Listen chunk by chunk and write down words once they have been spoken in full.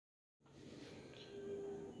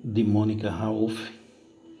de Raouf.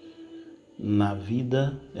 Na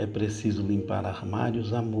vida é preciso limpar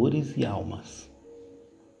armários, amores e almas.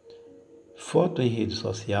 Foto em rede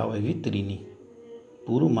social é vitrine,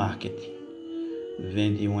 puro marketing.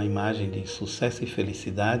 Vende uma imagem de sucesso e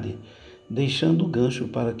felicidade, deixando o gancho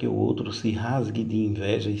para que o outro se rasgue de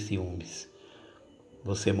inveja e ciúmes.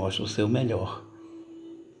 Você mostra o seu melhor,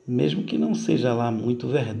 mesmo que não seja lá muito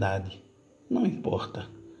verdade, não importa.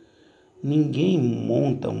 Ninguém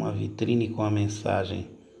monta uma vitrine com a mensagem: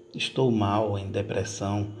 estou mal, em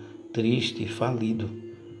depressão, triste, falido.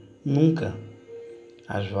 Nunca.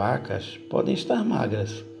 As vacas podem estar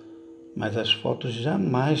magras, mas as fotos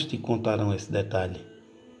jamais te contarão esse detalhe.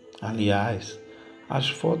 Aliás, as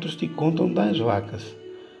fotos te contam das vacas,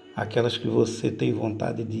 aquelas que você tem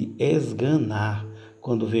vontade de esganar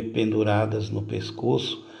quando vê penduradas no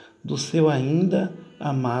pescoço do seu ainda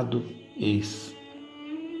amado ex.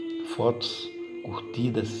 Fotos,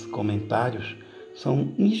 curtidas, comentários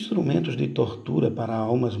são instrumentos de tortura para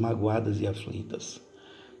almas magoadas e aflitas.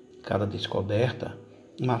 Cada descoberta,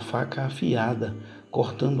 uma faca afiada,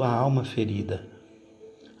 cortando a alma ferida.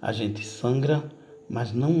 A gente sangra,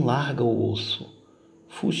 mas não larga o osso.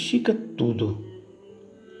 Fuxica tudo.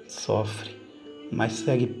 Sofre, mas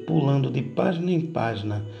segue pulando de página em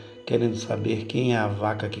página, querendo saber quem é a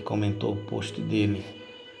vaca que comentou o post dele.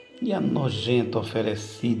 E a nojenta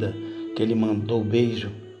oferecida que ele mandou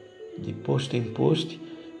beijo. De post em post,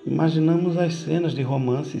 imaginamos as cenas de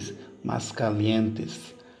romances mais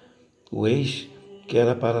calientes. O ex, que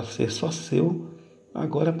era para ser só seu,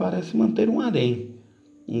 agora parece manter um harém,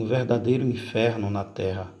 um verdadeiro inferno na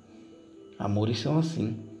terra. Amores são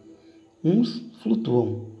assim. Uns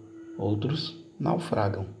flutuam, outros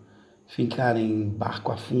naufragam. Ficar em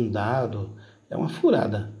barco afundado é uma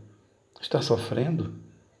furada. Está sofrendo?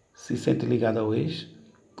 Se sente ligado ao ex,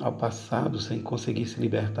 ao passado, sem conseguir se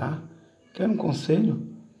libertar? Quer um conselho?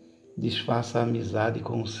 Desfaça a amizade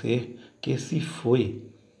com o ser que se foi.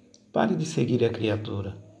 Pare de seguir a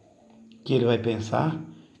criatura. O que ele vai pensar?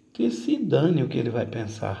 Que se dane o que ele vai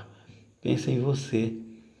pensar. Pense em você.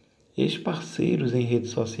 Ex-parceiros em rede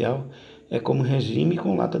social é como regime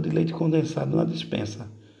com lata de leite condensado na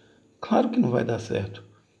despensa. Claro que não vai dar certo.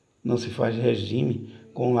 Não se faz regime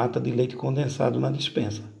com lata de leite condensado na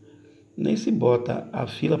despensa. Nem se bota a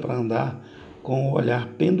fila para andar com o olhar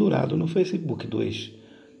pendurado no Facebook do ex.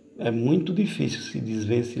 É muito difícil se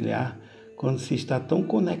desvencilhar quando se está tão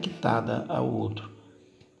conectada ao outro.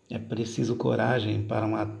 É preciso coragem para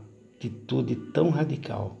uma atitude tão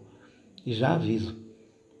radical. E já aviso,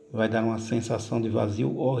 vai dar uma sensação de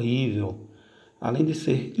vazio horrível, além de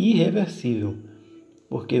ser irreversível,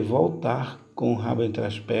 porque voltar com o rabo entre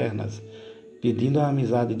as pernas, pedindo a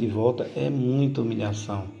amizade de volta, é muita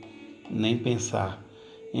humilhação. Nem pensar.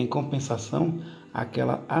 Em compensação,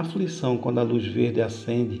 aquela aflição quando a luz verde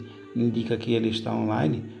acende indica que ele está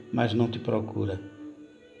online, mas não te procura.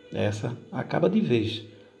 Essa acaba de vez,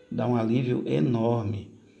 dá um alívio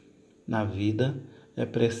enorme. Na vida é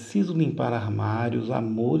preciso limpar armários,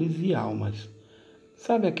 amores e almas.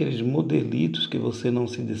 Sabe aqueles modelitos que você não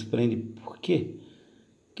se desprende por quê?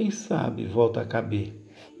 Quem sabe volta a caber.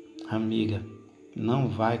 Amiga, não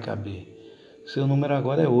vai caber. Seu número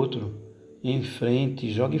agora é outro. Enfrente,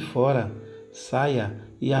 jogue fora, saia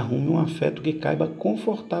e arrume um afeto que caiba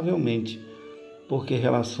confortavelmente, porque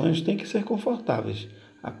relações têm que ser confortáveis,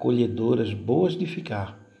 acolhedoras, boas de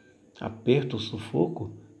ficar. Aperto ou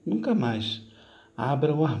sufoco? Nunca mais.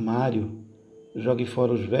 Abra o armário, jogue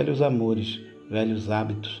fora os velhos amores, velhos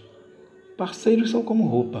hábitos. Parceiros são como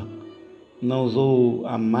roupa. Não usou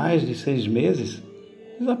há mais de 6 meses?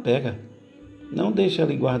 Desapega. Não deixe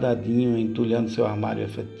ali guardadinho, entulhando seu armário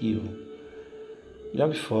afetivo.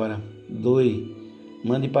 Jogue fora, doe,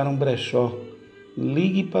 mande para um brechó,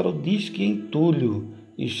 ligue para o disque entulho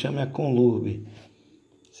e chame a conlurbe.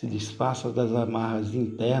 Se desfaça das amarras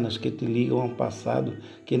internas que te ligam a um passado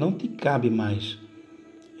que não te cabe mais.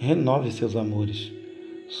 Renove seus amores,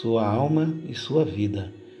 sua alma e sua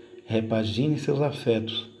vida. Repagine seus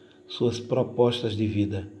afetos, suas propostas de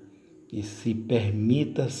vida e se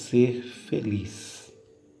permita ser feliz.